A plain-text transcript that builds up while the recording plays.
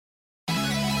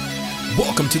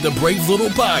Welcome to the Brave Little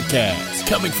Podcast.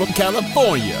 Coming from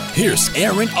California, here's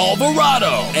Aaron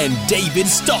Alvarado and David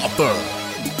Stauffer.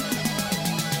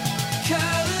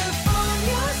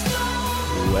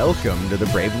 Welcome to the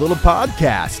Brave Little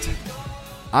Podcast.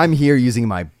 I'm here using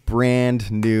my brand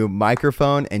new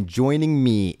microphone, and joining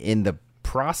me in the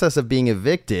process of being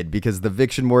evicted because the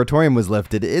eviction moratorium was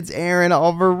lifted, it's Aaron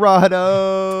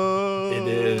Alvarado. It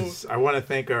is. I want to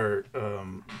thank our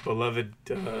beloved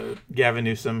Gavin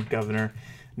Newsom, Governor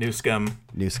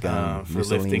Newscum, for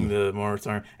lifting the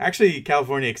moratorium. Actually,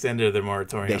 California extended their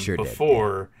moratorium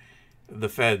before the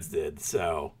feds did.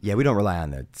 So yeah, we don't rely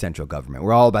on the central government.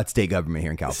 We're all about state government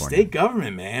here in California. State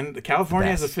government, man.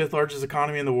 California has the fifth largest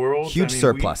economy in the world. Huge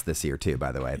surplus this year too,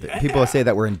 by the way. Yeah. People say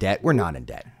that we're in debt. We're not in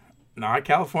debt. Not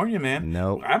California, man.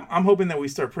 No. I'm hoping that we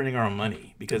start printing our own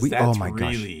money because that's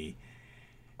really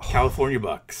California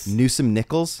bucks. Newsom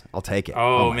nickels? I'll take it.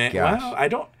 Oh man. Gosh. Well, I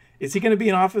don't. Is he going to be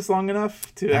in office long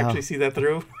enough to actually see that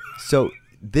through? So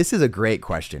this is a great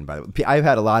question, by the way. I've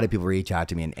had a lot of people reach out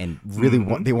to me and really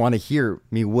they want to hear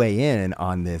me weigh in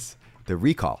on this, the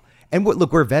recall. And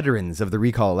look, we're veterans of the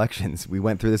recall elections. We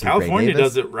went through this. California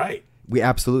does it right. We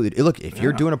absolutely look. If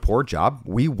you're doing a poor job,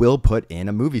 we will put in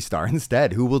a movie star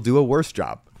instead who will do a worse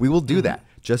job. We will do that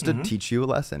just to teach you a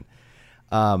lesson.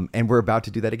 And we're about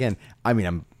to do that again. I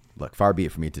mean, far be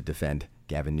it for me to defend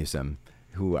Gavin Newsom,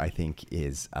 who I think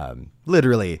is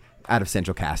literally out of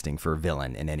central casting for a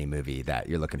villain in any movie that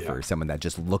you're looking for someone that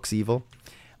just looks evil.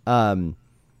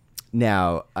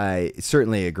 Now, I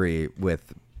certainly agree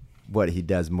with what he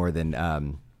does more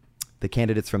than the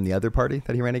candidates from the other party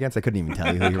that he ran against. I couldn't even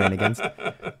tell you who he ran against.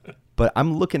 But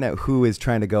I'm looking at who is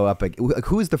trying to go up.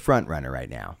 Who is the front runner right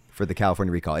now for the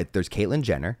California recall? There's Caitlyn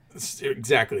Jenner.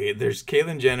 Exactly. There's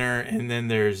Caitlyn Jenner, and then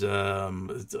there's a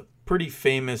pretty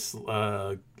famous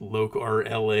local or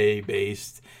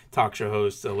LA-based talk show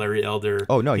host, Larry Elder.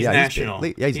 Oh no, he's national.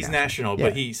 He's national,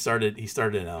 but he started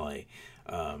in LA.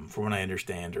 From what I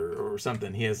understand, or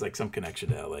something. He has like some connection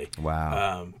to LA.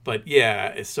 Wow. But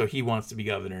yeah, so he wants to be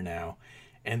governor now,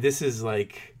 and this is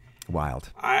like wild.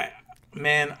 I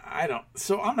don't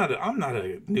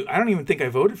even think I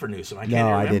voted for Newsom. I can't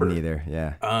remember. I didn't either.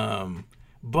 Yeah.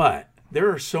 But there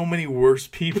are so many worse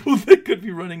people that could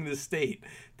be running this state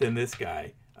than this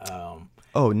guy.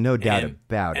 Oh, no doubt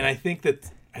about it. And I think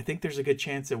there's a good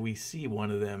chance that we see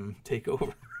one of them take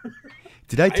over.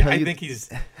 Did I tell you? I think he's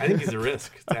a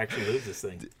risk to actually lose this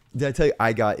thing. Did I tell you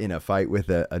I got in a fight with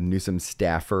a Newsom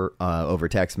staffer over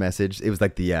text message? It was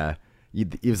like it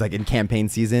was like in campaign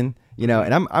season,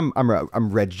 and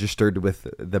I'm registered with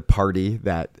the party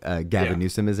that Gavin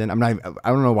Newsom is in. I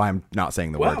don't know why I'm not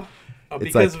saying the word.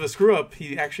 Because of a screw up,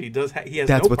 he actually does. He has.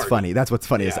 That's no what's party. Funny. That's what's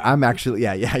funny is I'm actually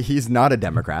he's not a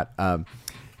Democrat on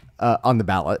the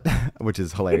ballot, which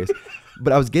is hilarious.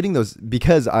 But I was getting those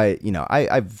because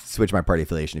I've switched my party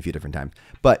affiliation a few different times.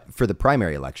 But for the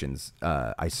primary elections,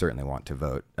 I certainly want to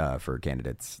vote for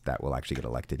candidates that will actually get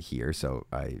elected here. So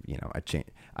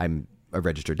I'm a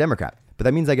registered Democrat, but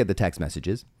that means I get the text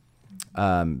messages,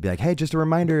 be like, hey, just a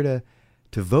reminder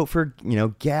to vote for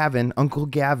Gavin, Uncle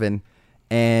Gavin,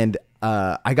 and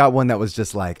I got one that was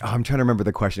just like, I'm trying to remember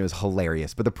the question. It was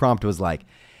hilarious, but the prompt was like,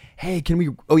 hey, can we?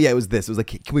 Oh yeah, it was this. It was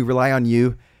like, can we rely on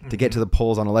you to get to the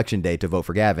polls on election day to vote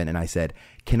for Gavin? And I said,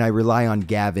 can I rely on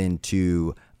Gavin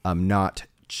to not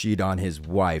cheat on his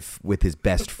wife with his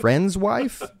best friend's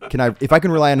wife? If I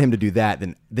can rely on him to do that,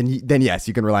 then yes,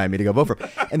 you can rely on me to go vote for him.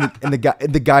 And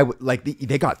the guy like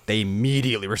they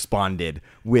immediately responded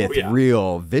with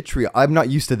real vitriol. I'm not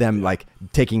used to them like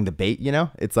taking the bait,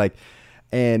 It's like,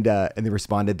 and they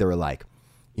responded. They were like,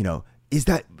 is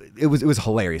that it was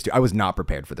hilarious, dude. I was not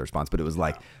prepared for the response, but it was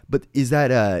like, but is that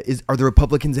are the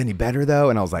Republicans any better though?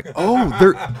 And I was like,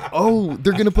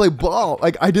 they're gonna play ball.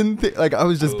 Like I didn't think, like I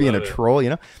was just being a troll,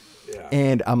 Yeah.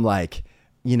 And I'm like,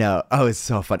 it's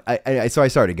so fun. So I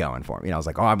started going for him. I was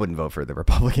like, I wouldn't vote for the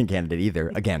Republican candidate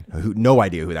either. Again, no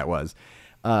idea who that was.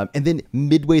 And then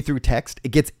midway through text,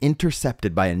 it gets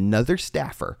intercepted by another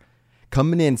staffer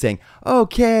coming in saying,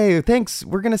 okay, thanks.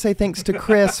 We're going to say thanks to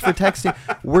Chris for texting.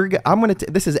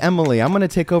 This is Emily. I'm going to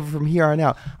take over from here on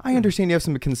out. I understand you have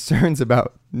some concerns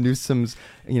about Newsom's,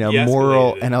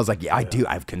 moral. And I was like, I do.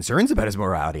 I have concerns about his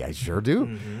morality. I sure do.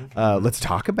 Mm-hmm. Let's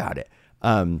talk about it.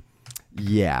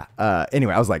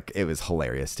 Anyway, I was like, it was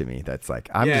hilarious to me. That's like,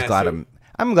 I'm glad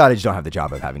I just don't have the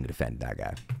job of having to defend that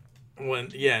guy.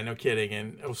 No kidding.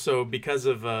 And so because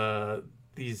of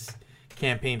these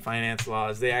campaign finance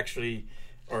laws,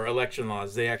 or election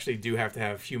laws, they actually do have to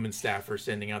have human staffers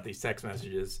sending out these text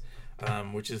messages,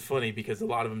 which is funny because a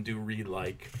lot of them do read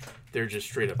like they're just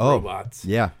straight up robots.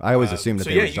 Yeah, I always assumed that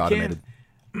they were automated.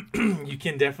 you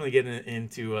can definitely get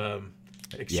into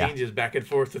exchanges back and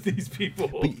forth with these people.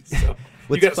 So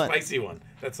you got a spicy one.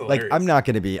 That's hilarious. Like, I'm not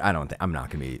going to be. I don't know if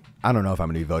I'm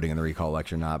going to be voting in the recall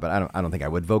election or not. But I don't think I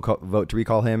would vote to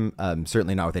recall him.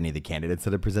 Certainly not with any of the candidates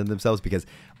that have presented themselves. Because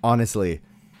honestly,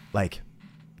 like,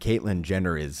 Caitlyn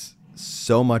Jenner is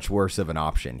so much worse of an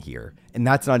option here, and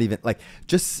that's not even like.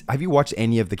 Just have you watched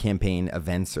any of the campaign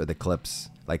events or the clips?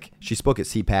 Like, she spoke at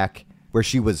CPAC where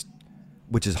she was.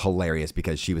 Which is hilarious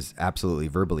because she was absolutely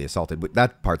verbally assaulted.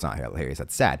 That part's not hilarious.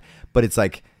 That's sad. But it's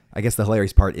like, I guess the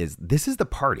hilarious part is this is the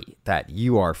party that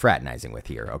you are fraternizing with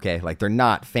here. Okay. Like, they're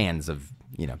not fans of,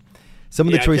 some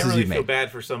of the choices you've made. I feel bad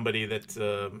for somebody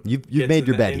that you've made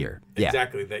your bed here. Yeah.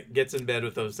 Exactly. That gets in bed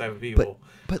with those type of people.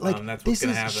 But like, that's what's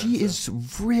going to happen. She is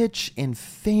rich and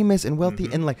famous and wealthy.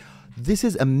 And like, this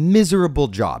is a miserable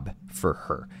job for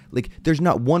her. Like, there's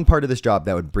not one part of this job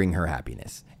that would bring her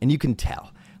happiness. And you can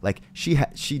tell. Like, she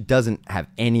doesn't have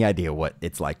any idea what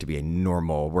it's like to be a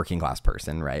normal working class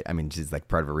person, right? I mean, she's like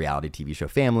part of a reality TV show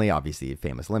family, obviously a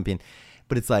famous Olympian,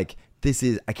 but it's like, this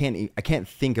is, I can't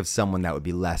think of someone that would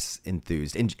be less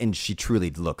enthused. And she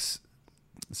truly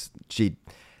she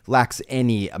lacks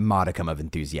any modicum of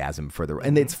enthusiasm for the,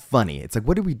 and it's funny. It's like,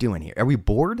 what are we doing here? Are we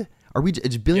bored?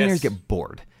 Billionaires get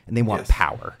bored? And they want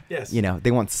power. Yes.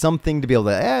 They want something to be able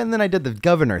to, and then I did the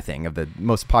governor thing of the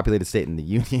most populated state in the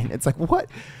union. It's like, what?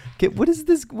 What is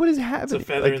this? What is happening? It's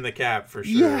a feather in the cap for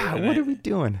sure. Yeah. What are we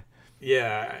doing?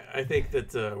 Yeah. I think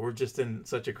that we're just in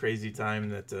such a crazy time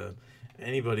that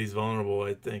anybody's vulnerable.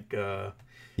 I think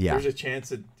there's a chance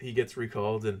that he gets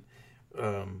recalled, and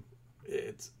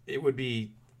it would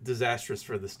be disastrous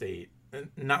for the state. And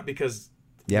not because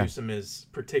Newsom is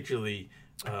particularly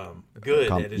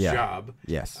good at his job.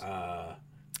 Yes. Or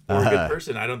a good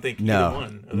person. I don't think either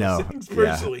one of those things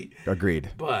personally. Yeah. Agreed.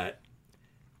 But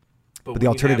the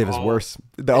alternative is worse.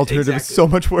 The alternative is so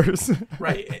much worse.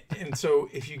 Right. And so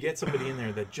if you get somebody in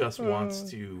there that just wants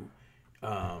to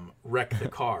wreck the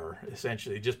car,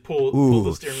 essentially, just pull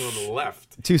the steering wheel to the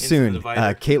left. Too soon.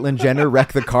 Caitlyn Jenner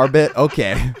wreck the car bit?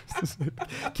 Okay.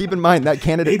 Keep in mind, that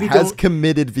candidate has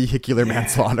committed vehicular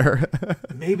manslaughter.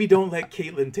 Maybe don't let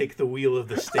Caitlyn take the wheel of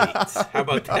the state. How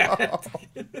about that?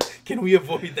 Can we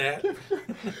avoid that?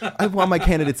 I want my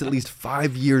candidates at least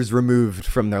 5 years removed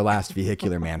from their last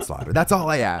vehicular manslaughter. That's all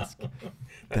I ask.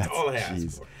 That's all I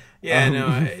ask for. Yeah,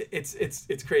 no,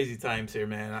 it's crazy times here,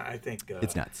 man. I think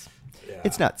it's nuts. Yeah.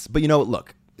 It's nuts. But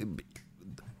look,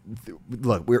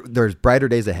 there's brighter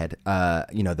days ahead.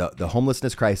 The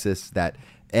homelessness crisis that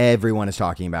everyone is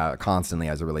talking about constantly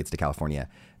as it relates to California.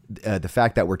 The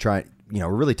fact that we're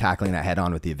really tackling that head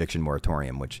on with the eviction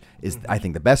moratorium, which is, I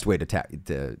think, the best way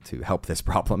to help this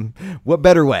problem. What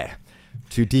better way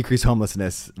to decrease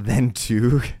homelessness than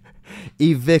to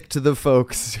evict the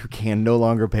folks who can no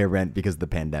longer pay rent because of the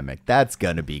pandemic? That's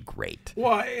gonna be great.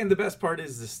 Well, and the best part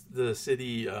is the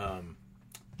city of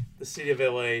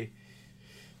LA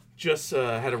just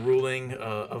had a ruling,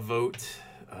 a vote.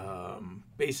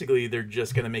 Basically, they're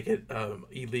just gonna make it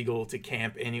illegal to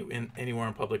camp anywhere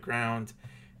on public ground,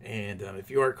 and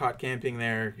if you are caught camping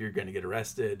there, you're gonna get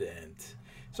arrested, and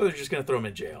so they're just gonna throw them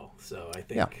in jail. So I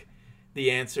think.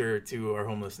 The answer to our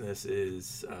homelessness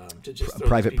is to just throw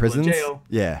private prisons in jail.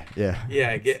 Yeah.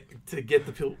 Get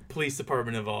the police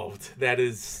department involved. That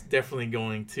is definitely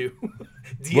going to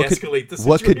de-escalate the situation.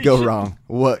 What could go wrong?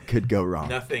 What could go wrong?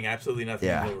 Nothing. Absolutely nothing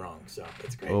can go wrong. So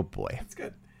that's great. Oh boy, that's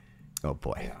good. Oh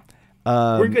boy,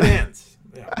 we're in good hands.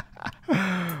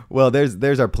 Yeah. Well,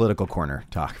 there's our political corner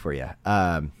talk for you.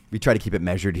 We try to keep it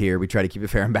measured here. We try to keep it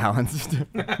fair and balanced.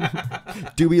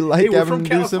 Do we like Gavin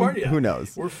Newsom? Who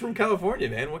knows? We're from California,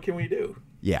 man. What can we do?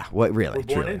 Yeah. What really?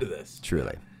 We're born into this.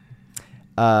 Truly.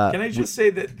 Can I just say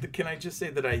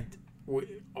that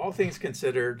all things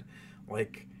considered,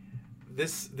 like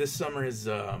this summer is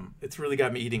it's really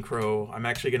got me eating crow. I'm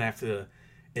actually gonna have to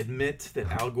admit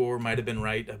that Al Gore might have been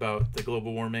right about the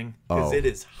global warming because it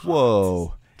is hot.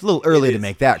 Whoa. It's a little early to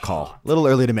make that call.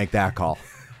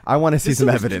 I want to see some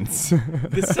evidence.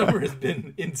 This summer has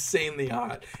been insanely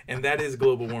hot, and that is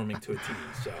global warming to a T.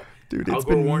 So, dude, it's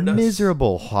been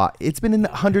miserable hot. It's been in the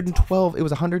 112. It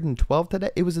was 112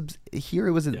 today. It was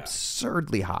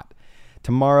absurdly hot.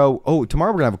 Tomorrow we're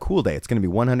gonna have a cool day. It's gonna be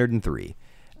 103.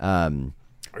 Are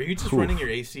you just running your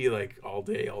AC like all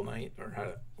day, all night, or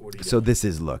how? What are you doing? So this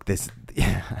is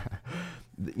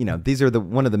these are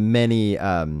one of the many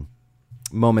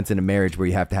moments in a marriage where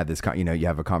you have to have this, you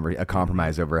have a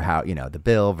compromise over how, the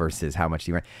bill versus how much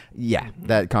you rent. Yeah,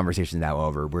 that conversation is now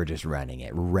over. We're just running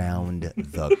it round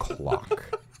the clock.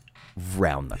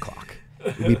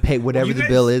 We pay whatever the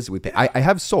bill is. We pay. I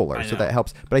have solar, so that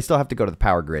helps, but I still have to go to the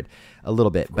power grid. a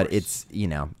little bit, but it's,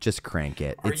 just crank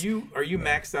it. Are you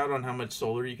maxed out on how much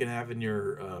solar you can have in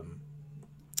your?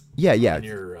 Yeah.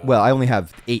 Well, I only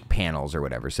have 8 panels or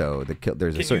whatever, so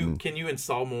there's a certain. Can you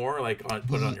install more, like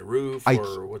put it on your roof,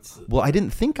 or what's? Well, I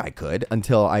didn't think I could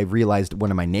until I realized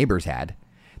one of my neighbors had.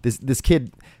 This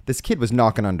kid was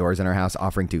knocking on doors in our house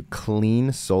offering to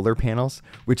clean solar panels,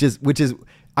 which is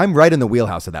I'm right in the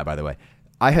wheelhouse of that, by the way.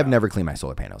 I have never cleaned my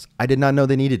solar panels. I did not know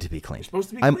they needed to be cleaned. They're supposed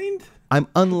to be cleaned? I'm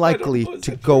unlikely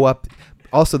to go up.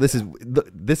 Also,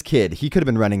 this kid, he could have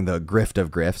been running the grift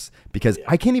of grifts because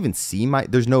I can't even see I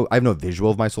have no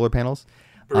visual of my solar panels.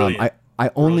 I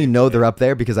only know they're up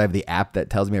there because I have the app that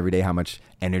tells me every day how much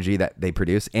energy that they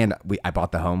produce. And I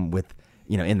bought the home with,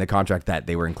 in the contract that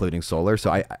they were including solar.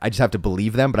 So I just have to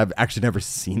believe them, but I've actually never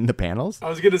seen the panels. I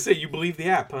was going to say, you believe the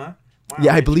app, huh? Wow,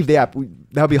 yeah, I believe the app.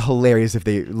 That would be hilarious if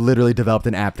they literally developed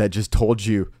an app that just told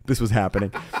you this was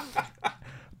happening.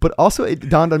 But also it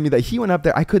dawned on me that he went up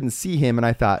there. I couldn't see him. And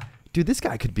I thought, dude, this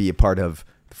guy could be a part of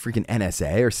freaking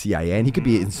NSA or CIA. And he could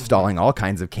be installing all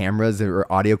kinds of cameras or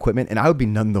audio equipment. And I would be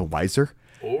none the wiser.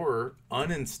 Or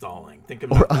uninstalling. Think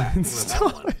about that.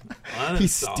 Uninstall. He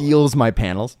steals my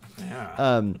panels.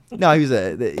 Yeah. No,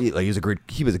 he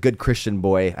was a good Christian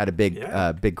boy. Had a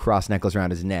big cross necklace around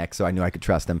his neck, so I knew I could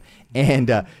trust him.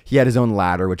 And he had his own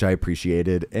ladder, which I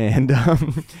appreciated. And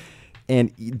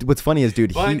what's funny is,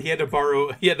 dude, he had to borrow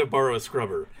a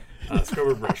scrubber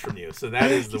brush from you. So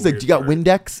that is the. He's like, "Do you got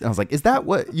Windex?" And I was like, "Is that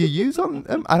what you use on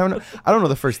them?" I don't know. I don't know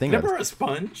the first thing. Never a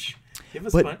sponge. You have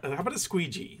a sponge. How about a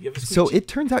squeegee? You have a squeegee? So it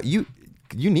turns out you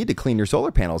need to clean your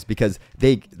solar panels because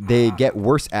they get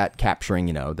worse at capturing,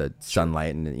 the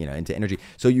sunlight and, into energy.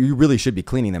 So you really should be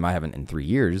cleaning them. I haven't in 3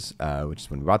 years, which is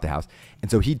when we bought the house.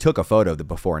 And so he took a photo of the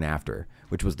before and after,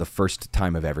 which was the first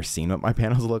time I've ever seen what my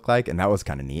panels look like. And that was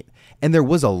kind of neat. And there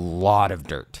was a lot of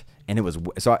dirt. And it was,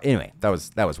 so anyway, that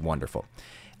was wonderful.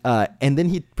 And then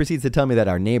he proceeds to tell me that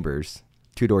our neighbors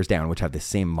 2 doors down, which have the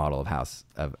same model of house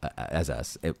as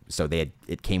us.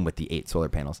 It came with the 8 solar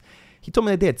panels. He told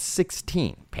me that they had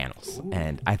 16 panels. Ooh.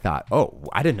 And I thought,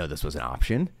 I didn't know this was an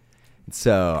option.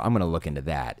 So I'm going to look into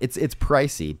that. It's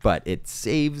pricey, but it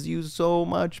saves you so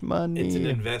much money. It's an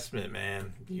investment,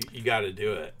 man. You got to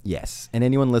do it. Yes. And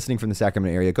anyone listening from the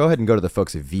Sacramento area, go ahead and go to the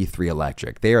folks at V3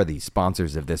 Electric. They are the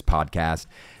sponsors of this podcast.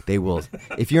 They will,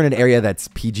 if you're in an area that's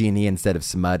PG&E instead of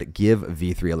SMUD, give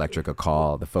V3 Electric a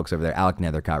call. The folks over there, Alec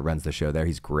Nethercott runs the show there.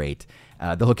 He's great.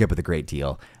 They'll hook you up with a great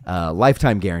deal.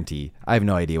 Lifetime guarantee. I have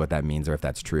no idea what that means or if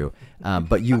that's true.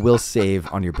 But you will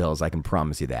save on your bills. I can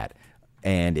promise you that.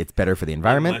 And it's better for the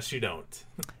environment. Unless you don't.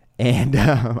 And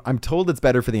I'm told it's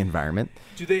better for the environment.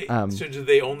 Do they? So do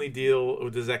they only deal?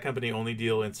 Or does that company only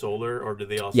deal in solar, or do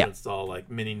they also install like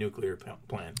mini nuclear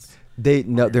plants? They're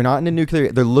not into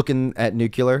nuclear. They're looking at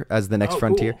nuclear as the next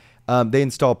frontier. Cool. They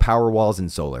install power walls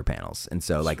and solar panels, and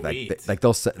so like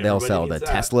they'll sell the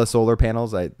Tesla solar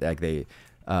panels. They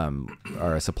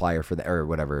are a supplier for that or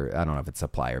whatever. I don't know if it's a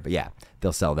supplier, but yeah,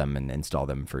 they'll sell them and install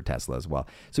them for Tesla as well.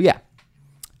 So yeah.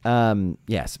 Go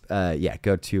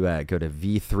to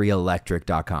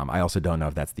v3electric.com. I also don't know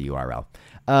if that's the URL.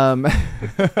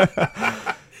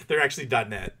 They're actually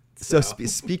 .net. So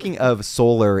speaking of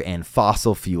solar and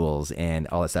fossil fuels and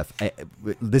all that stuff,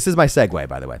 this is my segue,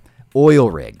 by the way. Oil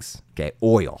rigs. Okay.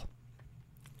 Oil.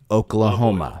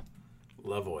 Oklahoma.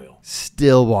 Love oil.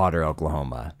 Stillwater,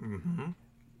 Oklahoma.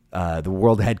 Mm-hmm. The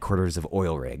world headquarters of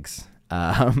oil rigs.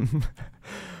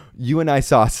 You and I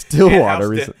saw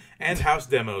Stillwater and house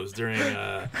demos during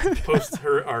post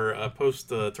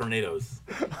tornadoes.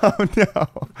 Oh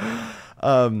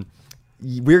no!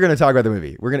 We're gonna talk about the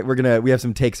movie. We have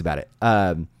some takes about it.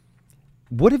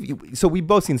 What have you? So we've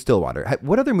both seen Stillwater.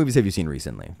 What other movies have you seen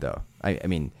recently, though? I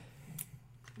mean,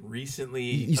 recently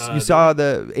you saw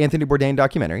the Anthony Bourdain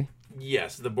documentary.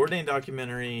 Yes, the Bourdain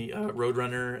documentary,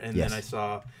 Roadrunner, and then I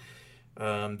saw.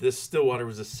 This Stillwater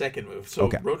was the second movie. So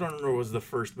Roadrunner was the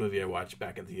first movie I watched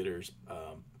back in theaters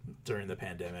during the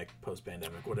pandemic,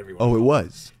 post-pandemic, whatever you want to call it. It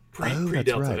was.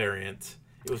 Pre-Delta variant.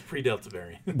 It was pre-Delta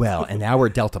variant. Well, and now we're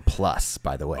Delta Plus,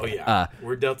 by the way. Oh, yeah.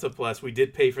 We're Delta Plus. We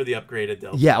did pay for the upgrade at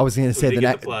Delta. Yeah, I was going to say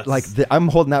that. I'm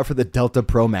holding out for the Delta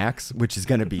Pro Max, which is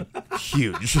going to be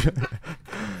huge.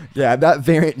 Yeah, that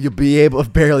variant you'll be able to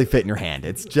barely fit in your hand.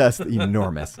 It's just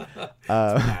enormous. It's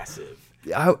massive.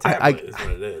 Tablet is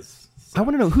what it is. I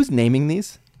want to know who's naming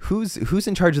these. Who's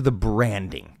in charge of the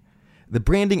branding,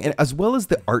 and as well as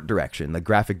the art direction, the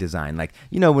graphic design. Like,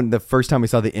 when the first time we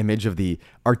saw the image of the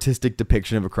artistic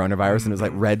depiction of a coronavirus, and it was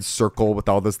like red circle with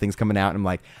all those things coming out, and I'm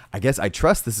like, I guess I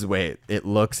trust this is the way it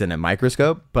looks in a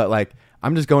microscope, but like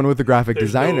I'm just going with the graphic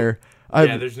designer.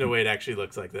 There's no way it actually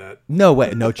looks like that. No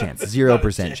way, no chance,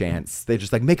 0% chance. They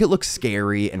just like make it look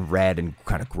scary and red and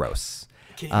kind of gross.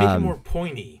 Can you make it more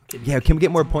pointy? Can we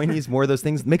get more pointies, more of those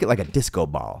things? Make it like a disco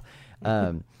ball.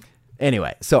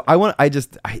 Anyway, so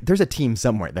there's a team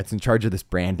somewhere that's in charge of this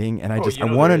branding, and I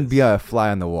want to be a fly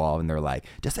on the wall, and they're like,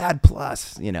 just add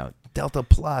plus, Delta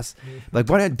Plus, like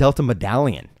why not Delta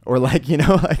Medallion, or like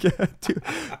to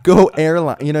go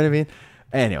airline, you know what I mean?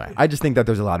 Anyway, I just think that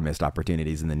there's a lot of missed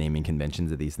opportunities in the naming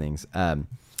conventions of these things.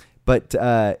 But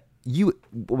I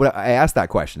asked that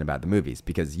question about the movies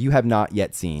because you have not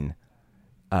yet seen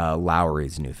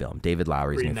Lowry's new film, David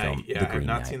Lowry's new film, The Green Knight. I have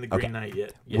not seen The Green Knight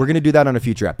yet. We're going to do that on a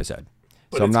future episode.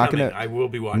 But so I will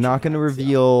be watching. I'm not going to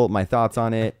reveal my thoughts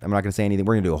on it. I'm not going to say anything.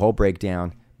 We're going to do a whole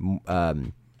breakdown.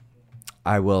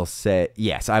 I will say,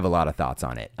 yes, I have a lot of thoughts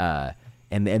on it.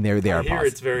 And they are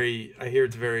positive. I hear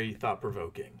it's very thought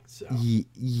provoking. So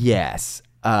yes.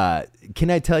 Can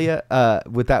I tell you,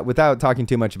 without talking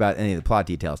too much about any of the plot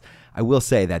details, I will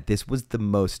say that this was the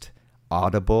most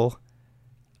audible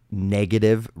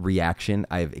negative reaction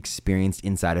I've experienced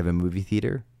inside of a movie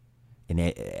theater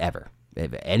ever.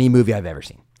 Any movie I've ever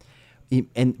seen.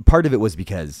 And part of it was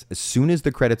because as soon as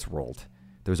the credits rolled,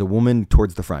 there was a woman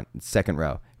towards the front, second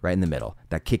row, right in the middle,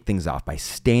 that kicked things off by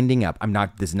standing up.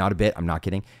 This is not a bit, I'm not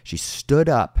kidding. She stood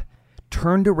up,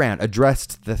 turned around,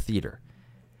 addressed the theater,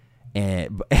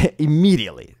 and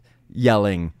immediately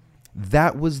yelling,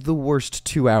 "That was the worst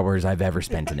 2 hours I've ever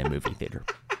spent in a movie theater."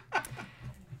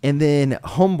 And then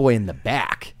homeboy in the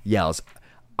back yells,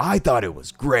 "I thought it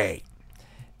was great."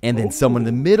 And then someone in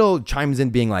the middle chimes in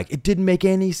being like, "It didn't make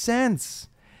any sense."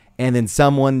 And then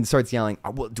someone starts yelling,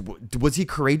 "Was he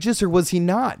courageous or was he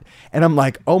not?" And I'm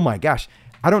like, oh my gosh,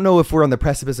 I don't know if we're on the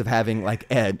precipice of having like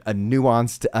a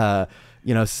nuanced,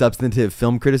 substantive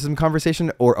film criticism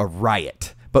conversation or a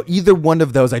riot. But either one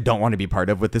of those I don't want to be part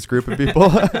of with this group of people.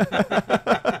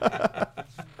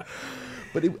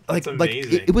 But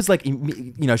it was like,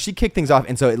 she kicked things off.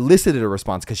 And so it elicited a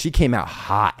response because she came out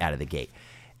hot out of the gate.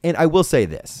 And I will say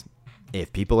this.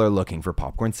 If people are looking for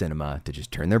popcorn cinema to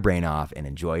just turn their brain off and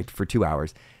enjoy it for 2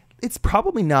 hours, it's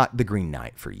probably not The Green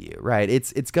Knight for you, right?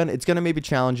 It's gonna maybe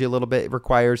challenge you a little bit. It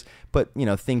requires,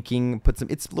 thinking.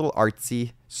 It's a little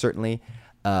artsy, certainly.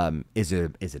 Is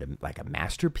it like a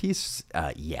masterpiece?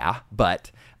 Yeah,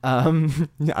 but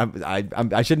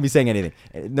I shouldn't be saying anything.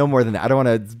 No more than that. I don't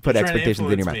want to put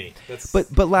expectations in your mind.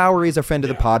 But Lowry is a friend of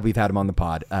the pod. We've had him on the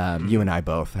pod. You and I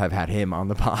both have had him on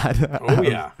the pod. Oh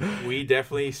yeah, we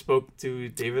definitely spoke to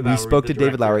David Lowry. We spoke to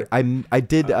David Lowry. I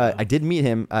did meet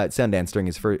him at Sundance during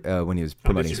his first when he was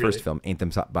promoting his first film, Ain't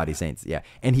Them Body Saints. Yeah,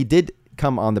 and he did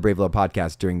come on the Brave Little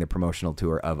podcast during the promotional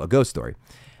tour of A Ghost Story.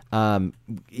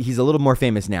 He's a little more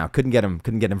famous now. Couldn't get him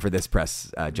for this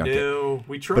press junket. No,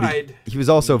 we tried. He was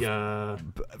also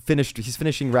finished. He's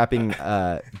finishing wrapping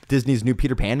Disney's new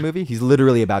Peter Pan movie. He's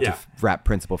literally about to wrap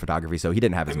principal photography, so he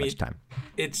didn't have as much time.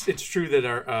 It's true that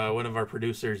our one of our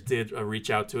producers did reach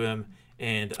out to him.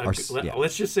 And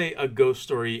let's just say A Ghost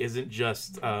Story isn't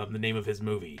just the name of his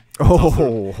movie.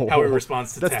 It's how it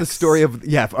responds to text. That's the story of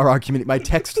our community. My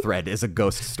text thread is a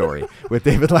ghost story with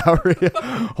David Lowry.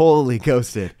 Holy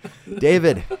ghosted,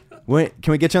 David. Can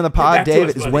we get you on the pod,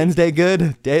 David? Is Wednesday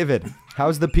good, David?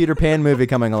 How's the Peter Pan movie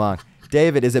coming along,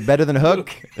 David? Is it better than Hook?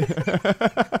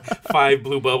 5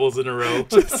 blue bubbles in a row.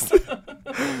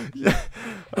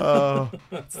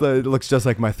 It looks just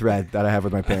like my thread that I have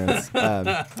with my parents. We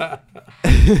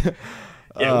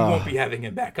won't be having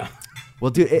him back on.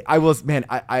 Well, dude, it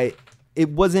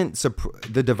wasn't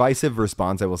the divisive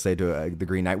response, I will say, to The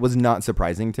Green Knight was not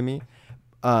surprising to me.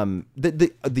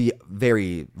 The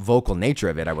very vocal nature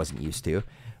of it I wasn't used to,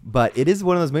 but it is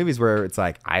one of those movies where it's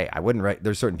like I wouldn't.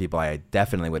 There's certain people I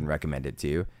definitely wouldn't recommend it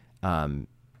to.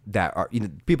 That are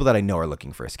people that I know are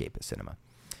looking for escapist cinema.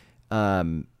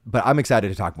 But I'm excited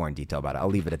to talk more in detail about it. I'll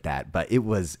leave it at that. But it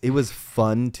was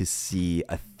fun to see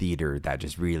a theater that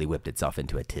just really whipped itself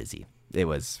into a tizzy. It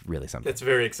was really something. That's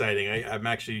very exciting. I'm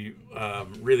actually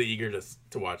really eager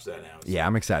to watch that now. So. Yeah,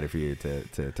 I'm excited for you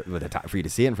for you to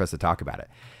see it and for us to talk about it.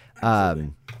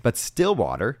 But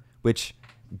Stillwater, which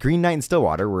Green Knight and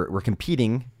Stillwater were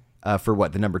competing for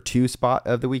the number 2 spot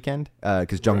of the weekend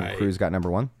because Jungle Cruise got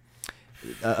number 1.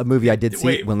 A movie I did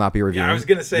see will not be reviewing. Yeah, I was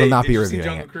gonna say, will not be you reviewing see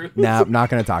Jungle Cruise? No, not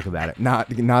gonna talk about it.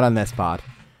 Not on this pod.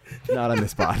 Not on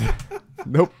this pod.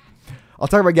 Nope. I'll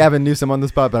talk about Gavin Newsom on the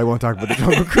spot, but I won't talk about the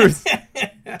Jungle Cruise.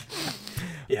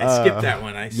 Yeah, I skipped that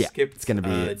one. Skipped. It's gonna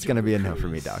be a no for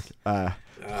me, Doc. Oh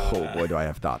boy, do I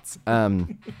have thoughts.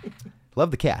 Love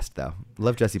the cast though.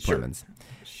 Love Jesse Plemons.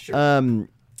 Sure.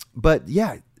 But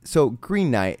yeah, so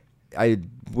Green Knight. I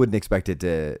wouldn't expect it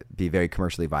to be very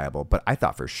commercially viable, but I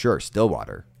thought for sure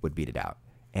Stillwater would beat it out,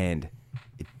 and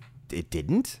it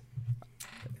didn't.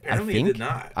 Apparently, it did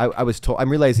not. I was told. I'm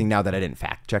realizing now that I didn't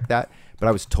fact check that, but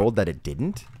I was told that it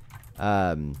didn't,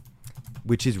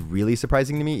 which is really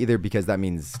surprising to me. Either because that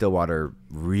means Stillwater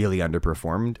really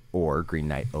underperformed, or Green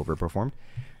Knight overperformed,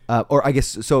 or I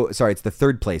guess so. Sorry, it's the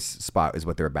third place spot is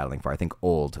what they were battling for. I think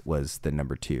Old was the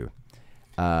number 2.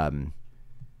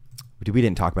 We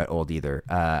didn't talk about Old either.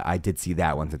 I did see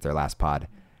that one since our last pod.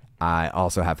 I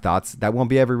also have thoughts that won't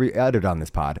be ever uttered on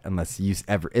this pod unless you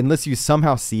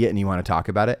somehow see it and you want to talk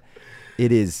about it.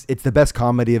 It's the best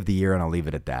comedy of the year, and I'll leave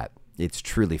it at that. It's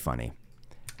truly funny.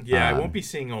 Yeah, I won't be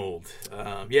seeing Old.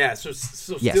 So yes.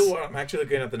 Stillwater. I'm actually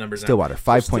looking at the numbers Stillwater, now.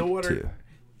 5.2.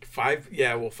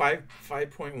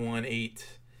 5.18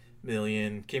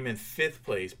 million, came in 5th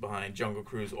place behind Jungle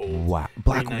Cruise, Old, wow,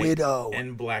 Black Widow,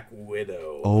 and Black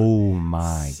Widow. Oh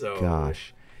my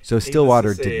gosh! So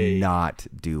Stillwater did not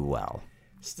do well.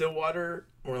 Stillwater,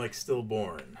 more like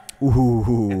Stillborn.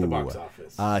 Ooh, at the box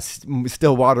office.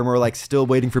 Stillwater, more like still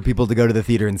waiting for people to go to the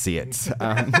theater and see it.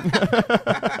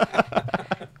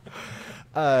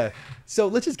 So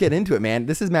let's just get into it, man.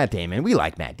 This is Matt Damon. We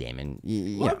like Matt Damon.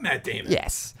 Matt Damon.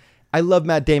 Yes. I love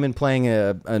Matt Damon playing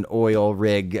an oil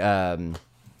rig, one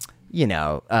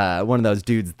of those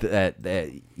dudes that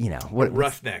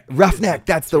roughneck. Roughneck,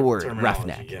 that's the word.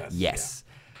 Roughneck. Yes. Yeah.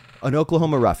 An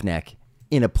Oklahoma roughneck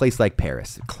in a place like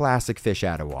Paris. Classic fish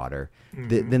out of water.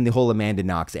 Mm-hmm. Then the whole Amanda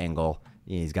Knox angle.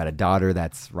 He's got a daughter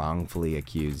that's wrongfully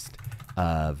accused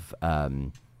of,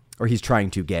 or he's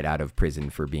trying to get out of prison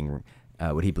for being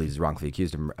what he believes is wrongfully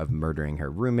accused of murdering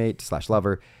her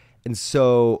roommate/lover. And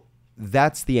so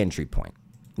that's the entry point.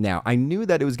 Now, I knew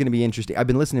that it was going to be interesting. I've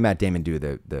been listening to Matt Damon do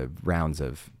the rounds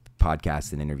of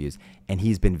podcasts and interviews, and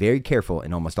he's been very careful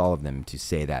in almost all of them to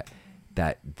say that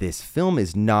this film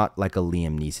is not like a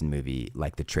Liam Neeson movie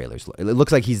like the trailers look. It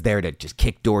looks like he's there to just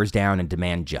kick doors down and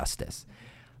demand justice.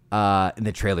 And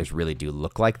the trailers really do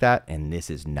look like that, and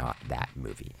this is not that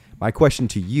movie. My question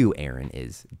to you, Aaron,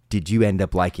 is did you end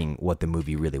up liking what the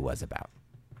movie really was about?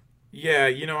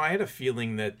 Yeah, I had a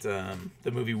feeling that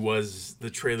the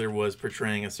trailer was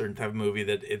portraying a certain type of movie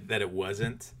that it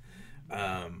wasn't.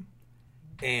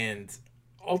 And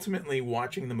ultimately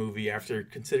watching the movie after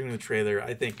considering the trailer,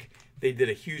 I think they did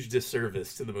a huge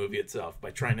disservice to the movie itself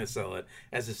by trying to sell it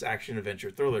as this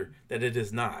action-adventure thriller that it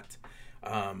is not.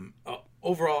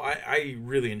 Overall, I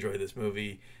really enjoy this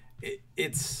movie.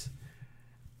 It's...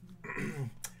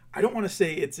 I don't want to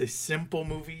say it's a simple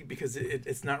movie because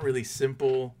it's not really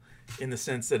simple in the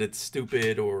sense that it's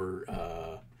stupid or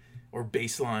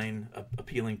baseline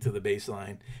appealing to the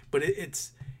baseline, but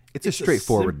it's a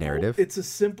straightforward narrative. It's a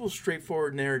simple,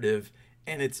 straightforward narrative,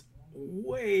 and it's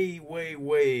way, way,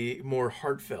 way more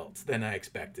heartfelt than I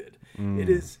expected.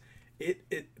 It's.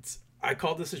 I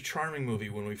called this a charming movie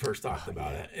when we first talked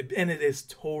about it, and it is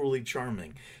totally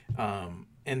charming,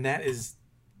 and that is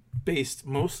based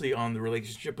mostly on the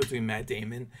relationship between Matt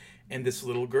Damon and this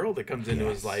little girl that comes into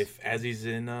his life as he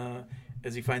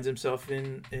finds himself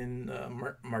in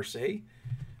Marseille,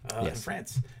 in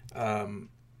France,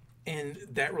 and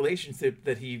that relationship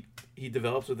that he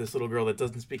develops with this little girl that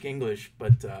doesn't speak English,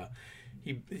 but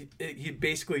he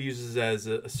basically uses as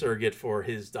a surrogate for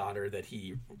his daughter that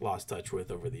he lost touch with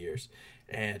over the years,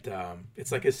 and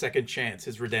it's like his second chance,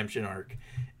 his redemption arc,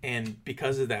 and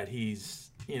because of that, he's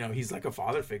like a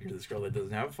father figure to this girl that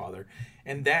doesn't have a father,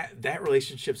 and that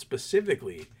relationship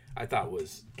specifically I thought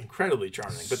was incredibly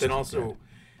charming. But then also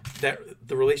that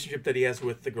the relationship that he has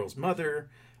with the girl's mother,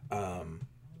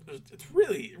 it's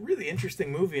really, really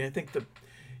interesting movie, and I think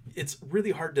it's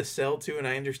really hard to sell to, and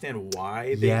I understand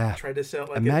why they try to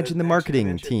sell. Imagine the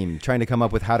marketing team trying to come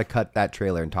up with how to cut that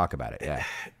trailer and talk about it. Yeah,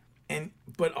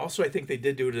 but also I think they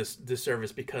did do it a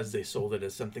disservice because they sold it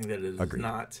as something that it is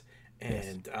not,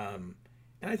 and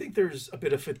and I think there's a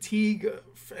bit of fatigue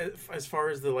as far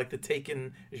as the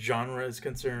Taken genre is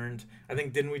concerned. I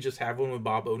think didn't we just have one with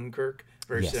Bob Odenkirk?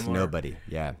 Very similar. Nobody.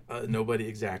 Yeah. Nobody,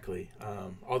 exactly.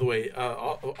 All the way.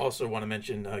 Also want to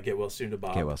mention Get Well Soon to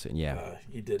Bob. Get Well Soon. Yeah.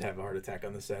 He did have a heart attack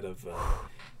on the set of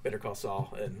Better Call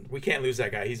Saul, and we can't lose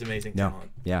that guy. He's amazing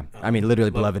talent. Yeah. I mean, literally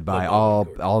beloved by all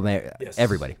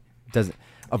everybody. Doesn't.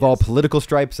 Of all political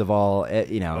stripes, of all,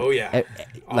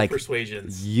 all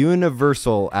persuasions.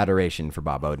 Universal adoration for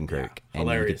Bob Odenkirk. Yeah,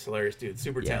 hilarious dude.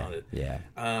 Super talented. Yeah.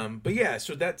 But yeah,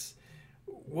 so that's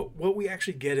what we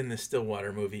actually get in this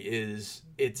Stillwater movie is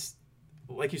it's,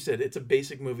 like you said, it's a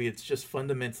basic movie. It's just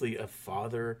fundamentally a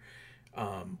father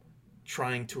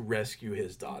trying to rescue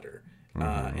his daughter.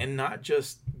 And not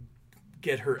just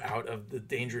get her out of the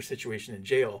dangerous situation in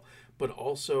jail, but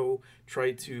also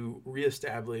try to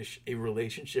reestablish a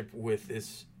relationship with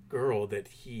this girl that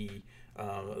he,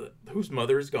 whose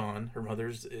mother is gone. Her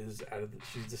mother's is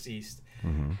she's deceased.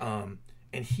 Mm-hmm.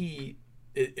 And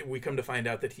we come to find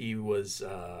out that he was,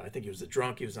 I think he was a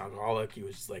drunk. He was an alcoholic. He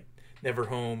was like never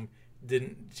home.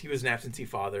 He was an absentee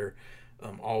father,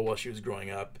 all while she was growing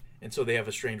up. And so they have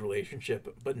a strained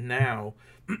relationship. But now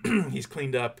he's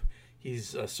cleaned up.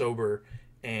 He's sober,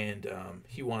 and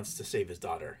he wants to save his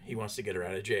daughter. He wants to get her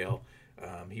out of jail.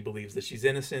 He believes that she's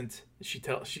innocent.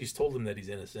 She's told him that he's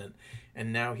innocent,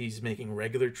 and now he's making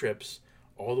regular trips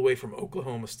all the way from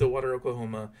Oklahoma, Stillwater,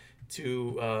 Oklahoma,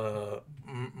 to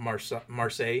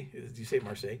Marseille. Did you say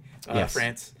Marseille? Yes.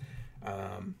 France.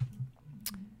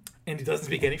 And he doesn't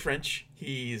speak any French.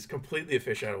 He's completely a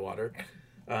fish out of water.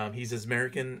 He's as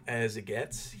American as it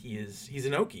gets. He's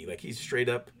an Okie. Like, he's straight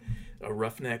up a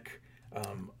roughneck.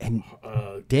 And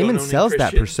Damon sells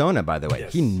that persona, by the way.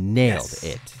 Yes. He nailed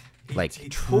it. He truly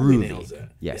totally nails it.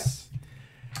 Yes.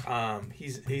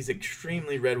 He's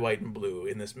extremely red, white, and blue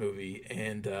in this movie,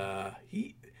 and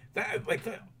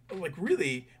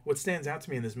really what stands out to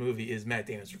me in this movie is Matt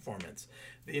Damon's performance.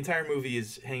 The entire movie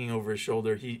is hanging over his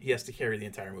shoulder. He has to carry the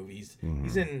entire movie.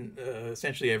 He's in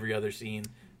essentially every other scene,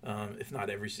 if not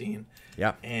every scene.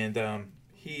 Yeah, and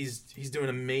he's doing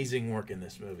amazing work in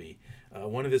this movie.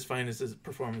 One of his finest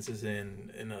performances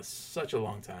in such a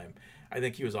long time. I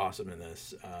think he was awesome in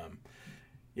this.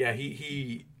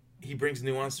 He brings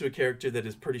nuance to a character that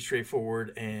is pretty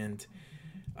straightforward, and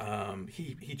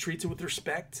he treats it with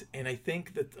respect. And I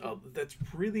think that that's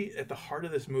really at the heart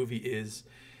of this movie is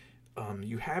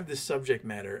you have this subject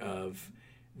matter of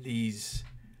these.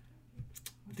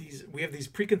 We have these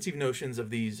preconceived notions of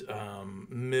these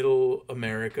middle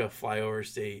America flyover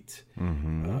state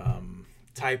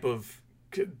type of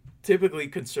typically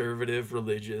conservative,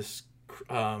 religious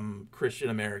Christian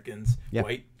Americans,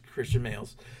 white Christian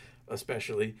males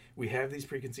especially. We have these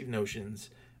preconceived notions,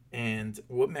 and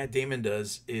what Matt Damon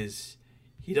does is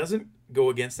he doesn't go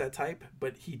against that type,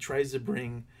 but he tries to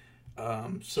bring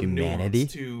some humanity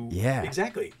nuance to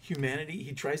exactly humanity.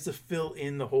 He tries to fill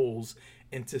in the holes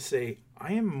and to say,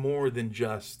 I am more than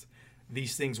just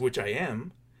these things, which I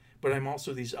am, but I'm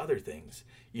also these other things.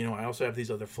 I also have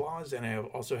these other flaws, and I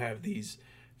also have these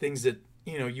things that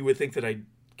you would think that I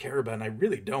care about, and I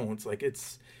really don't. Like,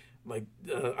 it's like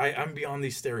I'm beyond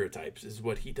these stereotypes is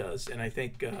what he does. And I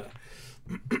think a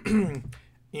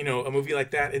movie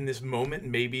like that in this moment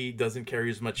maybe doesn't carry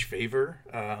as much favor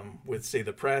with, say,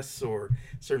 the press or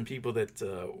certain people that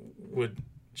would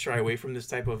shy away from this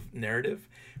type of narrative.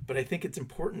 But I think it's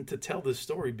important to tell this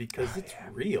story because it's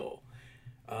real.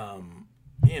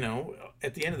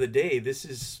 At the end of the day, this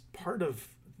is part of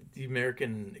the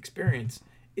American experience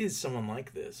is someone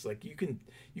like this. Like, you can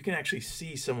actually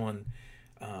see someone,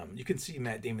 you can see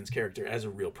Matt Damon's character as a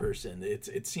real person.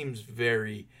 It seems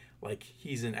very like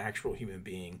he's an actual human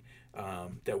being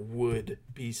that would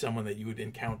be someone that you would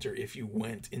encounter if you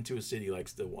went into a city like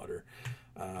Stillwater.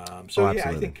 I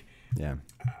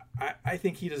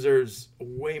think he deserves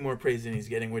way more praise than he's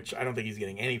getting, which I don't think he's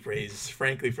getting any praise,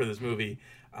 frankly, for this movie.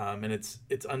 And it's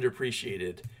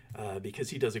underappreciated because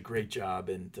he does a great job,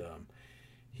 and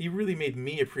he really made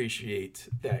me appreciate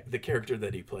the character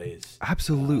that he plays.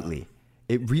 Absolutely,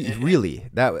 isn't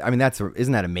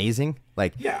that amazing?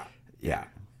 Like, yeah.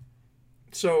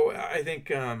 So I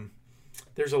think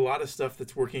there's a lot of stuff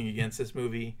that's working against this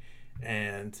movie,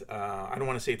 and I don't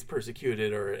want to say it's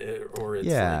persecuted or it's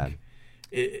like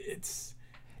it's.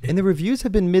 And the reviews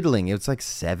have been middling. It's like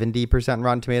 70%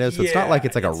 Rotten Tomatoes, so it's not like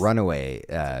it's like a runaway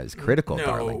critical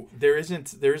darling. There's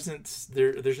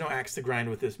no axe to grind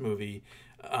with this movie.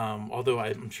 Although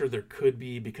I'm sure there could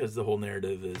be, because the whole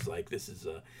narrative is like this is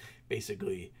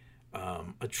basically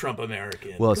a Trump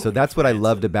American. Well, so that's what I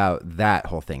loved about that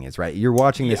whole thing is, right? You're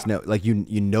watching this, like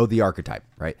you know the archetype,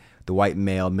 right? The white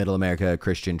male, middle America,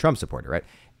 Christian Trump supporter, right?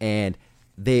 And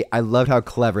I loved how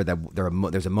clever that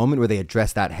there's a moment where they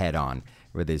address that head on,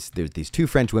 where there's these two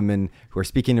French women who are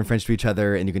speaking in French to each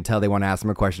other, and you can tell they want to ask him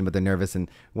a question, but they're nervous. And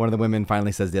one of the women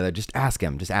finally says to the other, just ask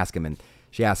him. And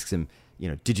she asks him,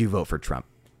 did you vote for Trump?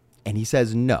 And he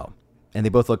says no. And they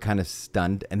both look kind of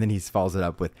stunned. And then he follows it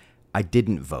up with, I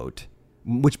didn't vote,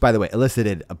 which, by the way,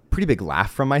 elicited a pretty big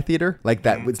laugh from my theater. Like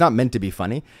that, it's not meant to be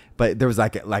funny, but there was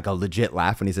like a legit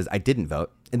laugh when he says, I didn't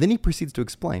vote. And then he proceeds to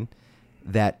explain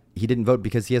that he didn't vote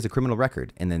because he has a criminal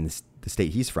record. And then the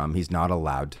state he's from, he's not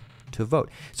allowed to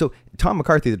vote. So Tom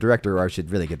McCarthy, the director, or I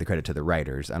should really get the credit to the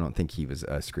writers. I don't think he was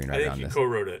a screenwriter on this. I think he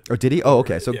co-wrote it. Oh, did he? Oh,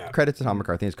 okay. So credit to Tom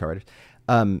McCarthy and his co-writers.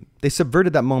 They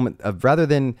subverted that moment of, rather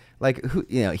than like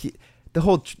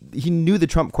he knew the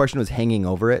Trump question was hanging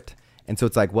over it. And so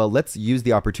it's like, well, let's use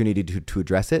the opportunity to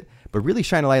address it, but really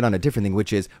shine a light on a different thing,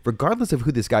 which is regardless of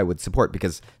who this guy would support,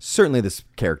 because certainly this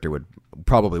character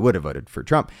probably would have voted for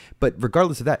Trump. But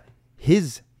regardless of that,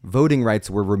 his voting rights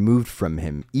were removed from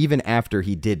him even after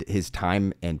he did his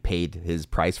time and paid his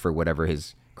price for whatever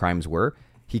his crimes were.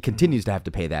 He continues to have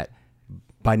to pay that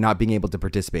by not being able to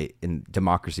participate in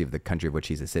democracy of the country of which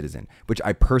he's a citizen, which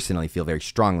I personally feel very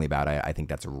strongly about. I think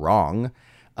that's wrong.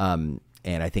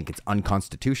 And I think it's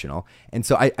unconstitutional. And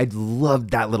so I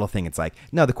love that little thing. It's like,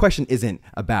 no, the question isn't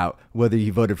about whether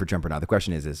you voted for Trump or not. The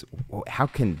question is how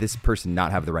can this person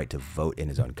not have the right to vote in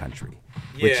his own country?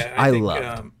 Which I think,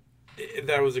 loved.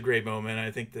 That was a great moment. I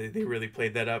think they really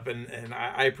played that up, and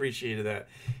I appreciated that.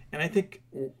 And I think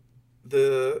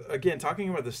again, talking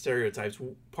about the stereotypes,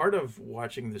 part of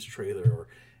watching this trailer, or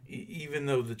even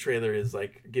though the trailer is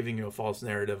like giving you a false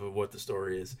narrative of what the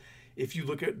story is, if you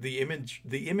look at the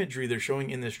imagery they're showing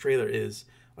in this trailer is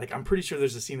like, I'm pretty sure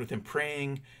there's a scene with him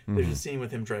praying. There's a scene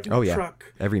with him driving a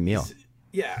truck. Every meal.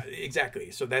 Yeah,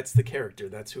 exactly. So that's the character.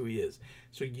 That's who he is.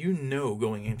 So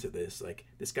going into this, like,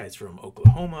 this guy's from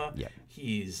Oklahoma. Yeah.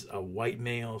 He's a white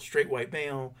male, straight white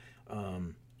male.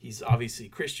 He's obviously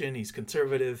Christian. He's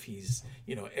conservative. He's,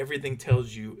 everything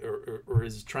tells you or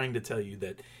is trying to tell you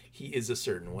that he is a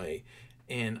certain way.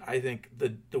 And I think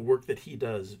the work that he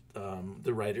does,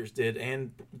 the writers did,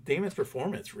 and Damon's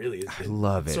performance really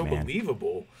is so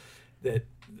believable that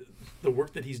the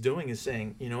work that he's doing is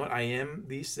saying, you know what, I am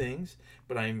these things,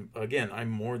 but I'm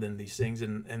more than these things,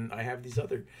 and I have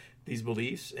these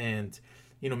beliefs, and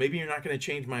maybe you're not going to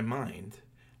change my mind,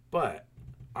 but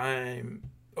I'm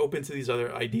open to these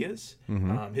other ideas.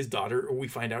 His daughter, we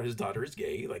find out his daughter is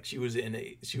gay. Like, she was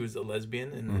a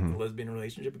lesbian in a lesbian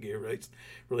relationship, a gay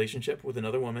relationship with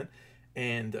another woman,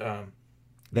 and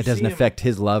that doesn't affect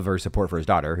his love or support for his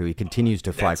daughter, who he continues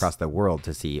to fly across the world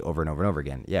to see over and over and over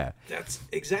again. Yeah, that's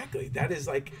exactly. That is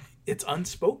like, it's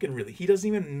unspoken, really. He doesn't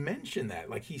even mention that.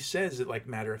 Like, he says it like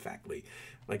matter of factly,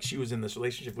 like she was in this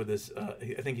relationship with this.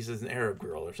 I think he says an Arab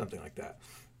girl or something like that,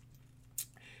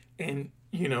 and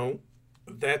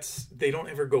they don't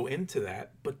ever go into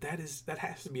that, but that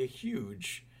has to be a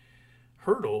huge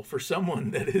hurdle for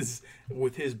someone that is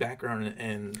with his background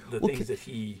and the things that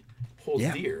he holds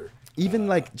dear. Even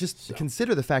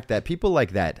consider the fact that people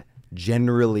like that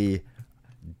generally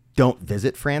don't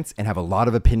visit France and have a lot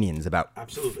of opinions about,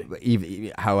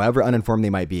 absolutely, however uninformed they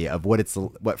might be, of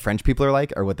what French people are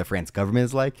like or what the France government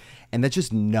is like, and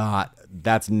that's not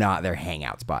their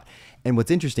hangout spot. And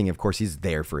what's interesting, of course, he's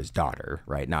there for his daughter,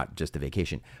 right? Not just a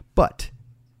vacation. But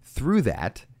through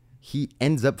that, he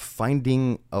ends up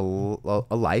finding a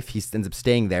life. He ends up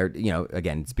staying there.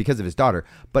 Again, it's because of his daughter.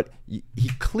 But he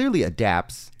clearly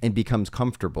adapts and becomes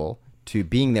comfortable to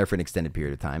being there for an extended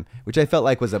period of time, which I felt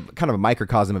like was a kind of a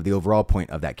microcosm of the overall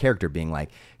point of that character being like,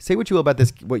 say what you will about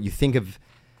this, what you think of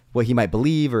what he might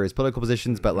believe or his political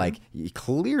positions, but like,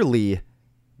 clearly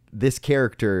this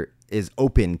character is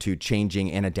open to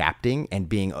changing and adapting and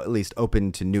being at least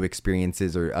open to new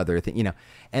experiences or other things,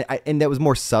 and that was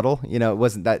more subtle. It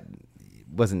wasn't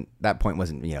that point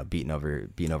wasn't, beating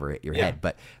over your head,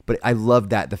 but I love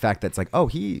that, the fact that it's like, oh,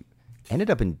 he ended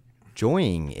up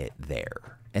enjoying it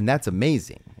there. And that's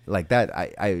amazing. Like that.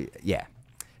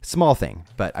 Small thing,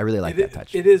 but I really like that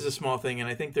touch. It is a small thing. And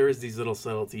I think there is these little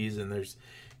subtleties, and there's,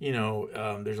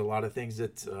 there's a lot of things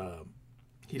that,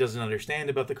 he doesn't understand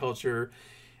about the culture.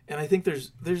 And I think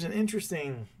there's an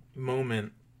interesting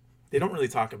moment. They don't really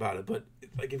talk about it, but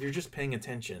like, if you're just paying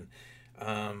attention,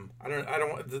 I'm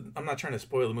not trying to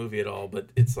spoil the movie at all, but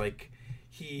it's like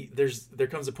there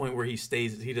comes a point where he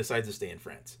decides to stay in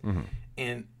France.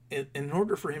 And in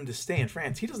order for him to stay in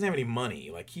France, he doesn't have any money.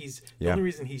 Like, the only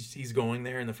reason he's going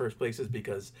there in the first place is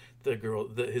because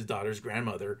his daughter's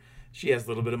grandmother, she has a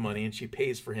little bit of money, and she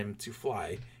pays for him to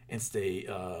fly and stay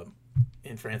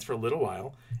in France for a little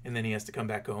while, and then he has to come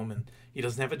back home, and he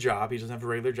doesn't have a job. He doesn't have a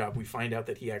regular job. We find out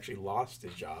that he actually lost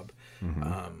his job.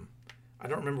 I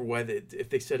don't remember if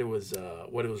they said it was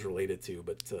what it was related to,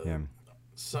 but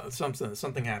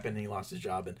something happened and he lost his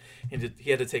job, and he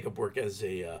had to take up work as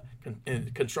a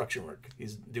construction work.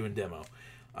 He's doing demo.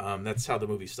 That's how the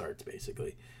movie starts,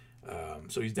 basically.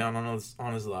 So he's down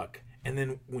on his luck, and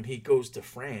then when he goes to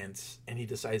France and he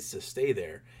decides to stay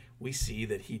there, we see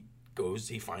that he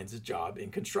finds a job in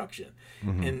construction.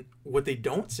 And what they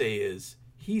don't say is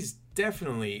he's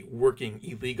definitely working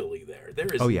illegally there. There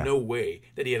is no way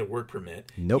that he had a work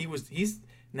permit. Nope.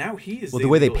 Now he is the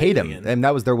way they paid him, and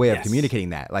that was their way of communicating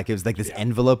that. Like, it was like this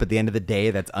envelope at the end of the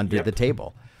day that's under the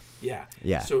table. Yeah.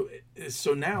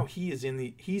 So now he's in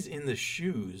the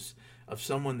shoes of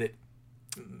someone that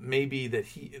maybe that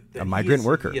a migrant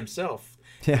worker he himself.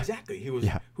 Yeah. Exactly. He was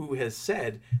who has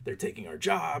said they're taking our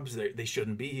jobs. They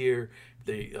shouldn't be here.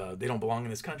 They don't belong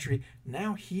in this country.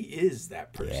 Now he is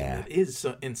that person that is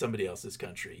in somebody else's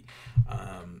country,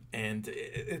 and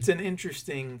it's an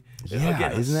interesting,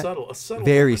 again, a subtle,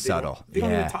 very subtle. They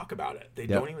don't even talk about it. They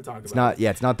don't even talk about it's not, it.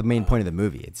 Yeah, it's not the main point of the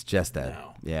movie. It's just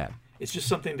it's just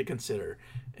something to consider.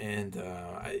 And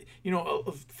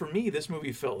for me, this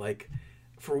movie felt like,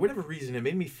 for whatever reason, it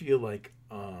made me feel like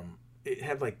it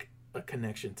had like a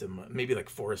connection to maybe like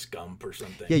Forrest Gump or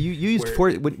something. Yeah, you used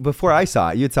before I saw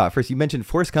it. You saw it first. You mentioned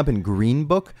Forrest Gump and Green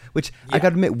Book, which I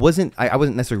got to admit I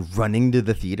wasn't necessarily running to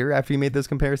the theater after you made those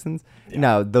comparisons. Yeah.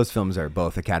 Now those films are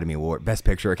both Best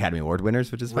Picture Academy Award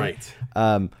winners, which is funny.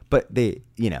 Right. But they,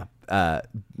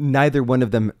 neither one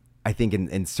of them, I think,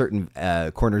 in certain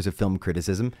corners of film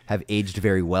criticism, have aged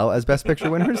very well as Best Picture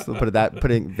winners. We'll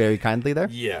putting very kindly there.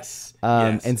 Yes.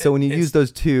 And so when you use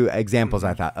those two examples,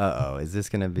 I thought, is this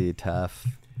going to be tough?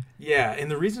 Yeah, and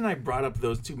the reason I brought up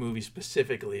those two movies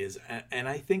specifically is, and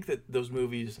I think that those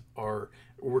movies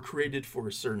were created for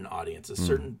a certain audience, a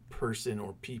certain person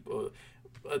or people,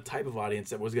 a type of audience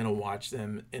that was going to watch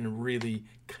them and really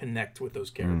connect with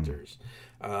those characters.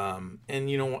 And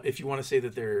if you want to say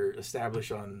that they're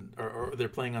established on, or they're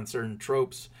playing on certain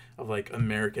tropes of like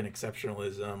American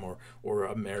exceptionalism or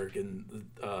American,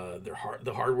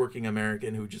 the hardworking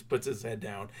American who just puts his head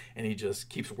down and he just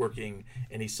keeps working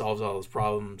and he solves all his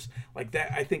problems like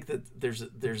that. I think that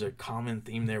there's a common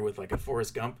theme there with like a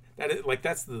Forrest Gump.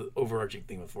 That's the overarching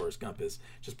theme with Forrest Gump is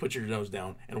just put your nose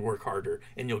down and work harder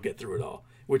and you'll get through it all,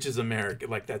 which is American.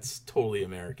 Like that's totally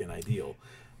American ideal.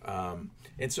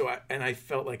 And so I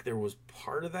felt like there was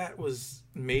part of that was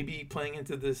maybe playing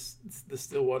into the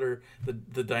Stillwater,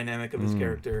 the dynamic of his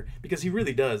character, because he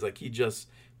really does, like, he just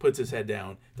puts his head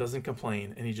down, doesn't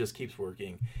complain, and he just keeps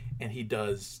working, and he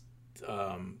does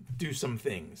do some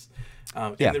things.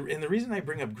 And the reason I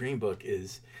bring up Green Book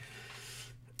is,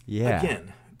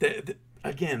 again,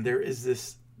 there is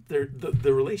this.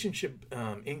 The relationship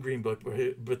in Green Book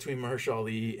between Mahershala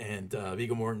Ali and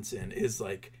Viggo Mortensen is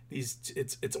like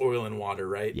it's oil and water,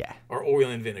 right? Yeah. Or oil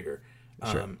and vinegar.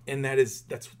 Sure. And that's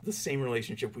the same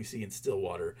relationship we see in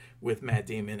Stillwater with Matt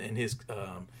Damon and his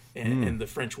and the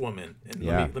French woman. And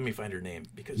let me find her name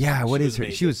because what is her?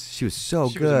 Amazing. She was so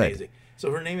good. Was amazing.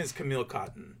 So her name is Camille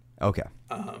Cotton. Okay.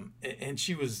 And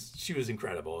she was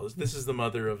incredible. This is the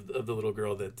mother of the little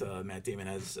girl that Matt Damon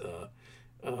has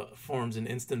forms an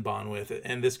instant bond with.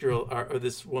 And this girl or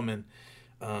this woman,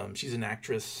 she's an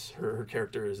actress. Her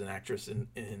character is an actress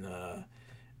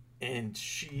and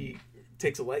she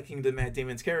takes a liking to Matt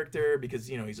Damon's character because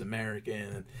he's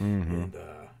American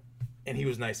and he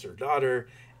was nice to her daughter,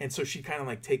 and so she kind of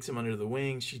like takes him under the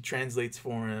wing. She translates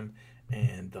for him,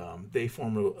 and they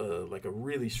form a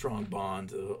really strong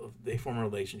bond. They form a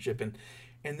relationship, and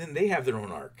then they have their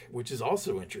own arc, which is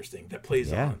also interesting. That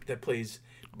plays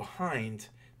behind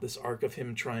this arc of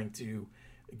him trying to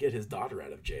get his daughter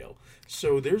out of jail.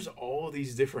 So there's all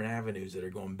these different avenues that are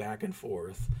going back and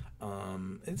forth.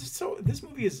 And so this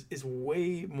movie is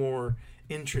way more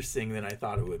interesting than I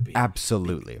thought it would be.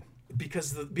 Absolutely.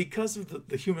 Because of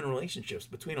the human relationships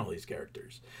between all these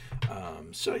characters.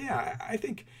 I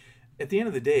think at the end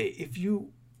of the day, if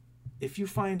you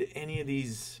find any of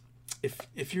these,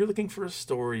 if you're looking for a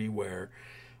story where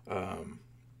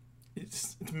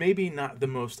it's maybe not the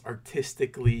most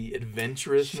artistically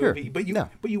adventurous movie, but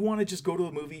you want to just go to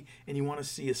a movie and you want to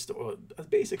see a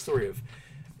basic story of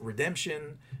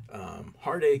redemption,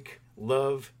 heartache,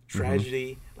 love,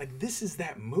 tragedy. Like, this is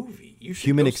that movie. You should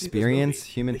human go experience,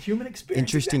 see this movie. Human experience,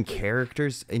 interesting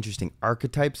characters, interesting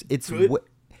archetypes. It's so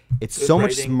writing.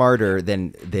 Much smarter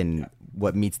than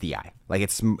what meets the eye. Like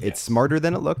it's smarter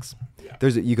than it looks. Yeah.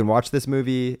 You can watch this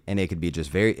movie and it could be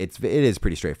just it is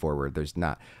pretty straightforward. There's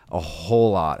not a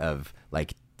whole lot of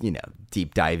like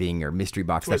deep diving or mystery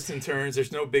box twists stuff. and turns.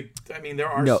 There's no big. I mean, there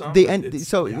are some. The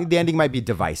ending might be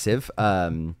divisive,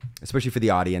 especially for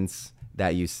the audience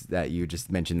that you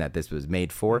just mentioned that this was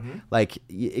made for. Mm-hmm. Like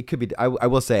it could be. I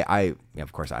will say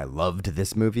of course I loved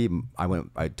this movie.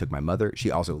 I took my mother.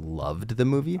 She also loved the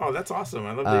movie. Oh, that's awesome!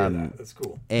 I love to hear that. That's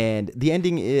cool. And the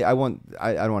ending, I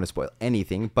don't want to spoil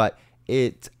anything, but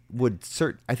it would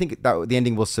I think that the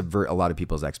ending will subvert a lot of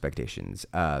people's expectations.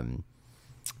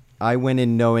 I went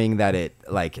in knowing that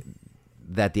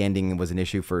that the ending was an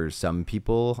issue for some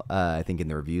people. I think in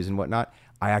the reviews and whatnot.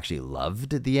 I actually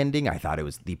loved the ending. I thought it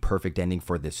was the perfect ending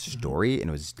for this story, and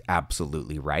it was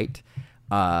absolutely right.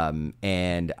 And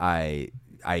I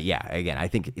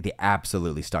think they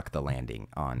absolutely stuck the landing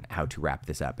on how to wrap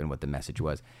this up and what the message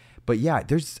was. But yeah,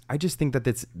 I just think that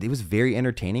it was very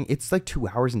entertaining. It's like 2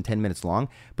 hours and 10 minutes long,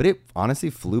 but it honestly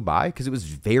flew by because it was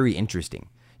very interesting.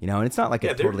 You know, and it's not like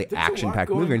a totally action-packed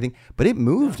movie or anything, but it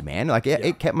moved, man. Like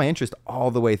it kept my interest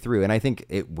all the way through, and I think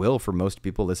it will for most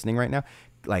people listening right now.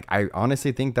 Like I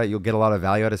honestly think that you'll get a lot of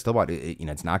value out of Stillwater.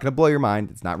 It's not going to blow your mind.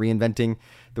 It's not reinventing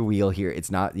the wheel here. It's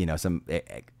not some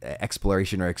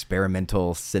exploration or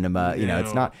experimental cinema. You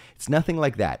know, it's nothing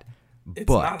like that. It's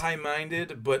not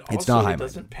high-minded, but also it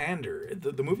doesn't pander.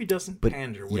 The movie doesn't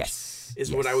pander, which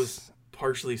is what I was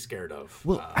partially scared of.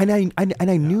 Well, and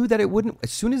I knew that it wouldn't.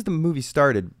 As soon as the movie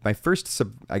started, my first,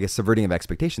 subverting of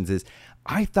expectations is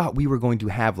I thought we were going to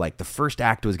have like the first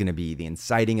act was going to be the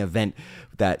inciting event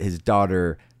that his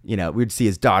daughter, we'd see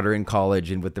his daughter in college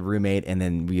and with the roommate, and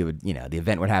then we would, the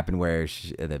event would happen where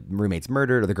the roommate's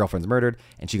murdered or the girlfriend's murdered,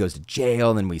 and she goes to jail,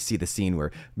 and then we see the scene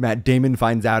where Matt Damon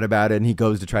finds out about it, and he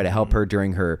goes to try to help her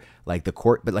during her like the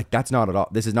court, but like that's not at all.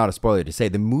 This is not a spoiler to say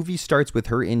the movie starts with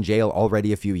her in jail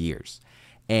already a few years.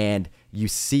 And you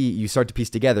start to piece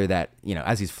together that,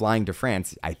 as he's flying to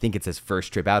France, I think it's his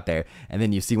first trip out there. And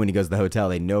then you see when he goes to the hotel,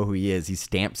 they know who he is. He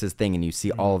stamps his thing, and you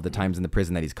see all of the times in the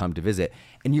prison that he's come to visit.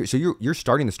 And you're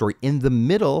starting the story in the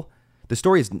middle. The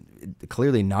story is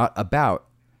clearly not about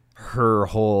her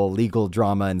whole legal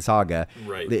drama and saga.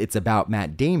 Right. It's about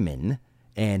Matt Damon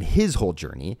and his whole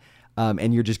journey.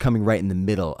 And you're just coming right in the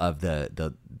middle of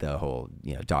the whole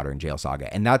daughter in jail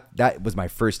saga, and that was my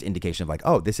first indication of like,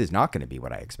 oh, this is not going to be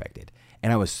what I expected,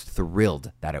 and I was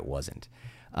thrilled that it wasn't.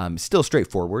 Still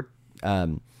straightforward,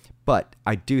 but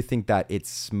I do think that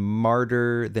it's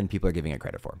smarter than people are giving it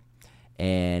credit for,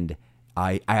 and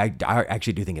I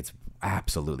actually do think it's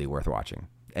absolutely worth watching.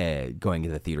 Going to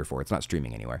the theater for. It's not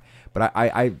streaming anywhere, but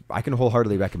I can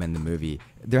wholeheartedly recommend the movie.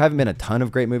 There haven't been a ton of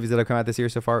great movies that have come out this year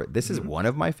so far. This is one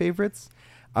of my favorites.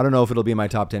 I don't know if it'll be in my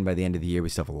top 10 by the end of the year. We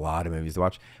still have a lot of movies to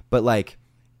watch, but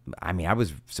I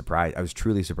was surprised. I was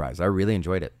truly surprised. I really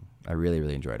enjoyed it. I really,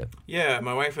 really enjoyed it. Yeah,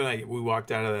 my wife and I, we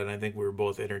walked out of that, and I think we were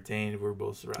both entertained. We were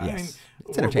both surprised. Yes,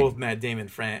 we're both Matt Damon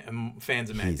fans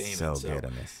of Matt Damon. He's so good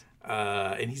on this.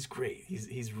 And he's great.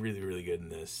 He's really, really good in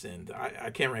this, and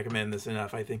I can't recommend this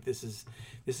enough. I think this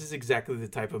is exactly the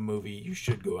type of movie you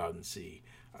should go out and see.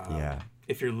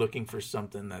 If you're looking for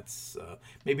something that's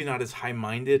maybe not as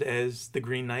high-minded as The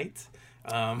Green Knight.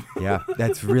 Yeah,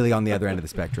 that's really on the other end of the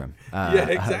spectrum. Yeah,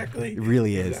 exactly. It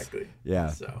really is. Exactly. Yeah.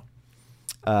 So.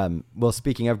 Well,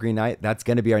 speaking of Green Knight, that's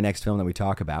going to be our next film that we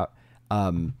talk about.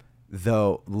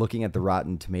 Though, looking at the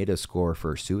Rotten Tomatoes score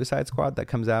for Suicide Squad that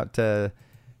comes out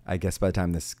I guess by the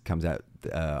time this comes out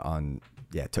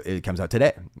it comes out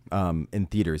today, in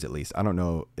theaters at least. I don't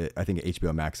know. I think at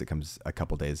HBO Max it comes a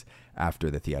couple days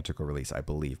after the theatrical release, I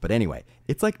believe. But anyway,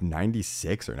 it's like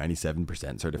 96 or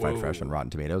 97% certified fresh on Rotten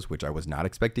Tomatoes, which I was not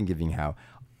expecting, given how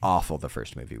awful the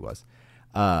first movie was.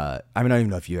 I don't even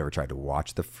know if you ever tried to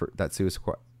watch that Suicide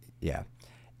Squad. Yeah,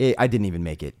 I didn't even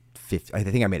make it. I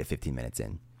think I made it 15 minutes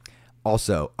in.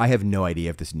 Also, I have no idea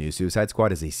if this new Suicide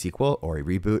Squad is a sequel or a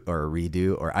reboot or a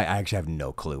redo, or I actually have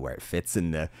no clue where it fits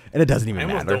in and it doesn't even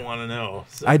matter. I almost don't want to know.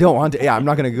 So. I don't want to. Yeah, I'm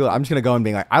not going to go. I'm just going to go and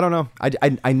being like, I don't know.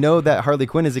 I know that Harley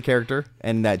Quinn is a character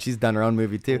and that she's done her own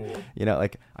movie too. Cool.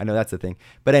 I know that's the thing.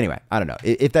 But anyway, I don't know.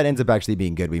 If that ends up actually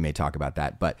being good, we may talk about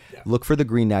that. But look for The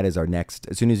Green Knight as our next.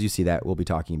 As soon as you see that, we'll be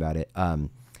talking about it.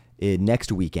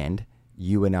 Next weekend,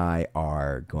 you and I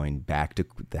are going back to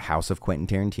the house of Quentin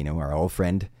Tarantino, our old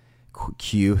friend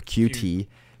QT,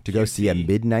 to go see a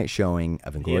midnight showing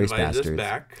of Inglourious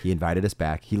Basterds. He invited us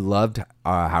back. He loved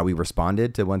how we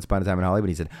responded to Once Upon a Time in Hollywood.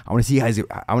 He said, I want to see how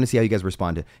you guys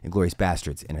respond to Inglourious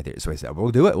Basterds in our theater. So I said,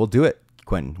 we'll do it,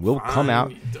 Quentin. We'll come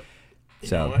out. You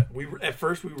know what? At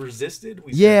first we resisted.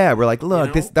 We're like,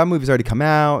 look, that movie's already come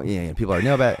out. Yeah, people already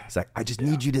know about it. It's like, I just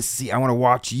need you to see. I want to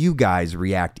watch you guys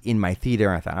react in my theater.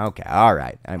 And I thought, okay, all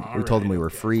right. We told them we were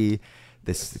free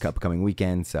this upcoming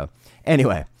weekend. So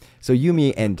anyway, so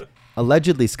Yumi and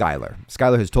allegedly Skylar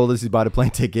has told us he bought a plane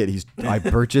ticket. I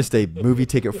purchased a movie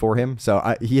ticket for him.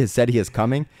 So he has said he is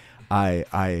coming.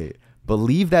 I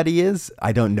believe that he is.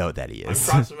 I don't know that he is.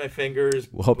 I'm crossing my fingers.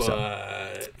 We'll hope so.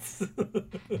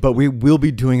 But we will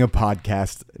be doing a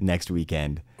podcast next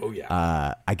weekend. Oh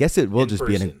yeah. I guess it will just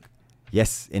be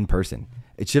in person.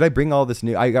 Should I bring all this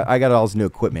new? I got all this new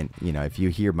equipment. If you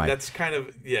hear my. That's kind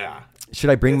of Should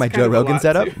I bring my Joe Rogan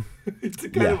setup? It's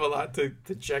kind of a lot to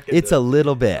check. It's a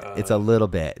little bit. But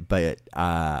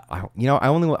I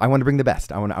want to bring the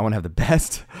best. I want to have the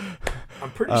best. I'm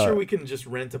pretty sure we can just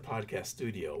rent a podcast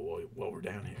studio while we're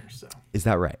down here. So is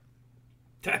that right?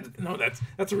 No,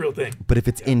 that's a real thing. But if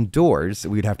it's indoors,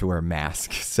 we'd have to wear a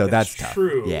mask. So that's tough.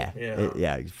 True.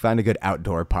 Yeah. Find a good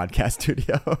outdoor podcast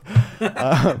studio.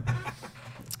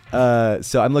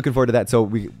 So I'm looking forward to that.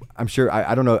 So I'm sure,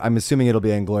 I don't know. I'm assuming it'll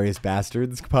be an Inglourious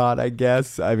Bastards pod, I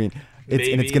guess. I mean,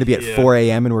 it's going to be at 4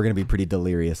 a.m. and we're going to be pretty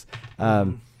delirious.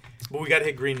 But we got to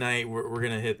hit Green Knight. We're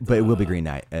going to hit. But it will be Green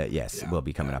Knight. Yes, it will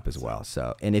be coming up as well.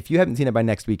 So, and if you haven't seen it by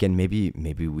next weekend, maybe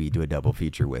we do a double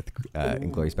feature with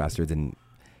Inglourious Bastards and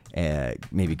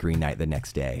maybe Green Knight the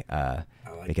next day.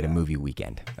 Make it a movie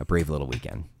weekend, a brave little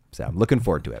weekend. So I'm looking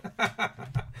forward to it.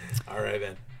 All right,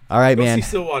 man. All right, man. Go see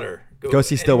Stillwater. Go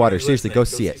see Stillwater. Seriously, go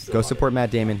see it. Go support Matt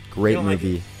Damon. Great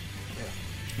movie. Like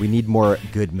we need more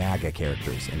good MAGA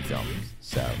characters in films.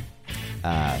 So,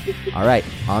 all right,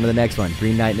 on to the next one.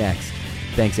 Green Knight next.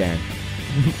 Thanks, Aaron.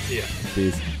 See ya.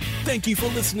 Peace. Thank you for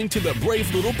listening to the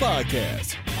Brave Little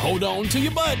Podcast. Hold on to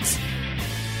your butts.